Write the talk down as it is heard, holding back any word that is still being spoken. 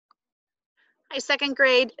Hi, second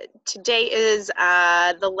grade. Today is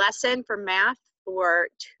the lesson for math for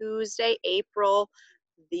Tuesday, April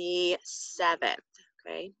the 7th.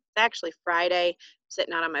 Okay, it's actually Friday. I'm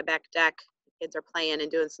sitting out on my back deck. The kids are playing and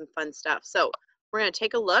doing some fun stuff. So we're going to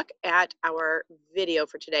take a look at our video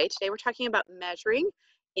for today. Today we're talking about measuring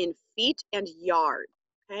in feet and yard.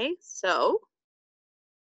 Okay, so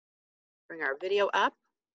bring our video up.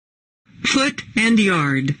 Foot and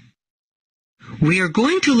yard. We are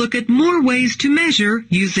going to look at more ways to measure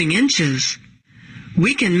using inches.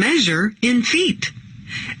 We can measure in feet.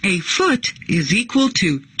 A foot is equal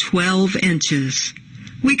to 12 inches.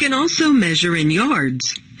 We can also measure in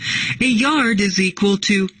yards. A yard is equal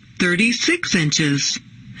to 36 inches.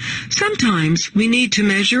 Sometimes we need to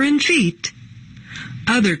measure in feet.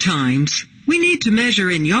 Other times we need to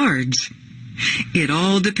measure in yards. It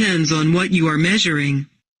all depends on what you are measuring.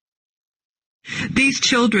 These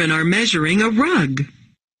children are measuring a rug.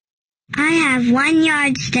 I have 1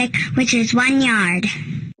 yardstick, which is 1 yard.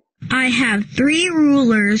 I have 3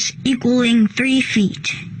 rulers equaling 3 feet.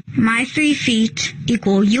 My 3 feet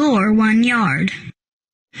equal your 1 yard.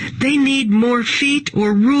 They need more feet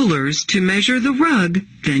or rulers to measure the rug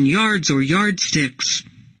than yards or yardsticks.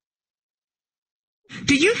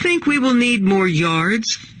 Do you think we will need more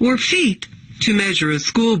yards or feet to measure a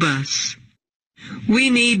school bus? We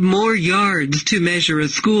need more yards to measure a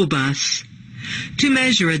school bus. To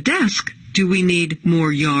measure a desk, do we need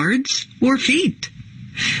more yards or feet?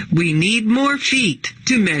 We need more feet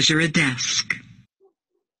to measure a desk.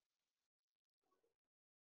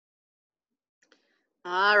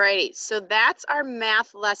 All righty, so that's our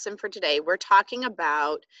math lesson for today. We're talking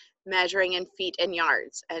about measuring in feet and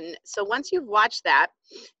yards. And so once you've watched that,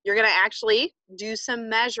 you're going to actually do some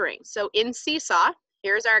measuring. So in Seesaw,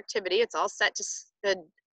 here's our activity. It's all set to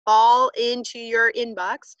fall into your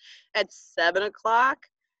inbox at 7 o'clock.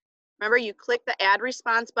 Remember, you click the add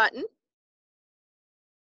response button.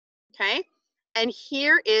 Okay, and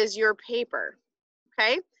here is your paper.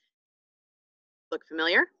 Okay, look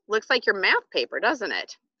familiar? Looks like your math paper, doesn't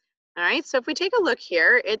it? All right, so if we take a look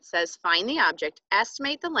here, it says find the object,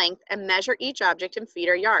 estimate the length, and measure each object in feet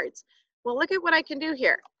or yards. Well, look at what I can do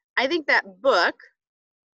here. I think that book,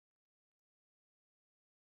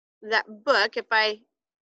 if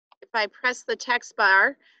I press the text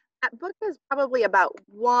bar, that book is probably about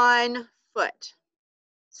 1 foot.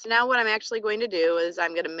 So now what I'm actually going to do is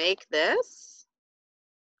I'm going to make this,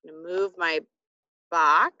 I'm going to move my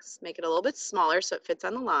box, make it a little bit smaller so it fits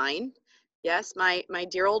on the line. Yes, my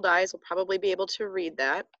dear old eyes will probably be able to read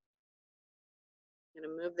that. I'm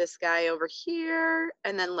going to move this guy over here,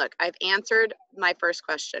 and then look, I've answered my first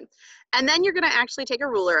question. And then you're going to actually take a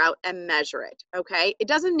ruler out and measure it, okay? It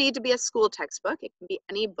doesn't need to be a school textbook. It can be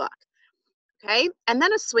any book, okay? And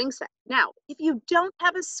then a swing set. Now, if you don't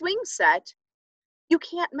have a swing set, you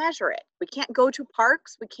can't measure it. We can't go to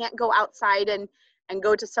parks. We can't go outside and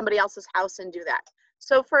go to somebody else's house and do that.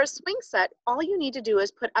 So for a swing set, all you need to do is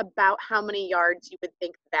put about how many yards you would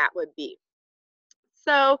think that would be.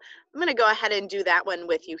 So I'm going to go ahead and do that one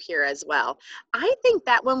with you here as well. I think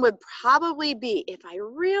that one would probably be, if I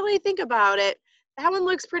really think about it, that one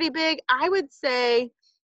looks pretty big. I would say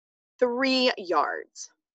 3 yards.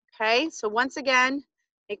 Okay, so once again,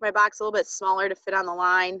 make my box a little bit smaller to fit on the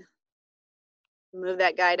line. Move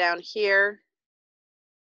that guy down here.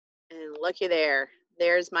 And looky there.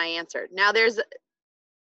 There's my answer. Now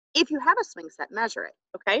if you have a swing set, measure it,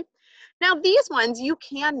 okay? Now these ones you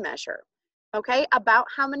can measure, okay? About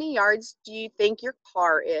how many yards do you think your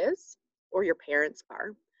car is, or your parents' car?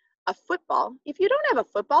 A football. If you don't have a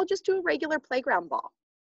football, just do a regular playground ball,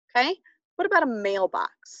 okay? What about a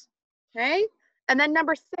mailbox, okay? And then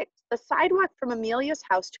number 6, the sidewalk from Amelia's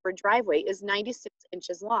house to her driveway is 96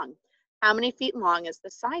 inches long. How many feet long is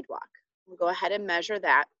the sidewalk? We'll go ahead and measure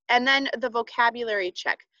that. And then the vocabulary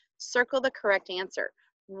check. Circle the correct answer.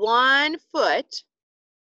 1 foot,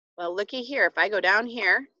 well, looky here. If I go down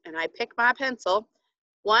here and I pick my pencil,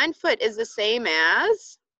 1 foot is the same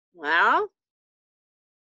as, well,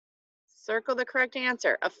 circle the correct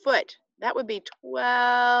answer. A foot, that would be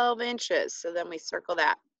 12 inches. So then we circle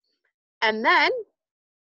that. And then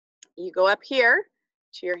you go up here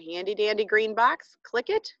to your handy dandy green box, click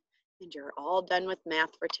it, and you're all done with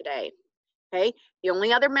math for today. Okay, the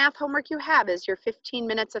only other math homework you have is your 15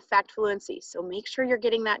 minutes of fact fluency. So make sure you're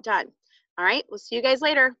getting that done. All right, we'll see you guys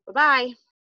later. Bye-bye.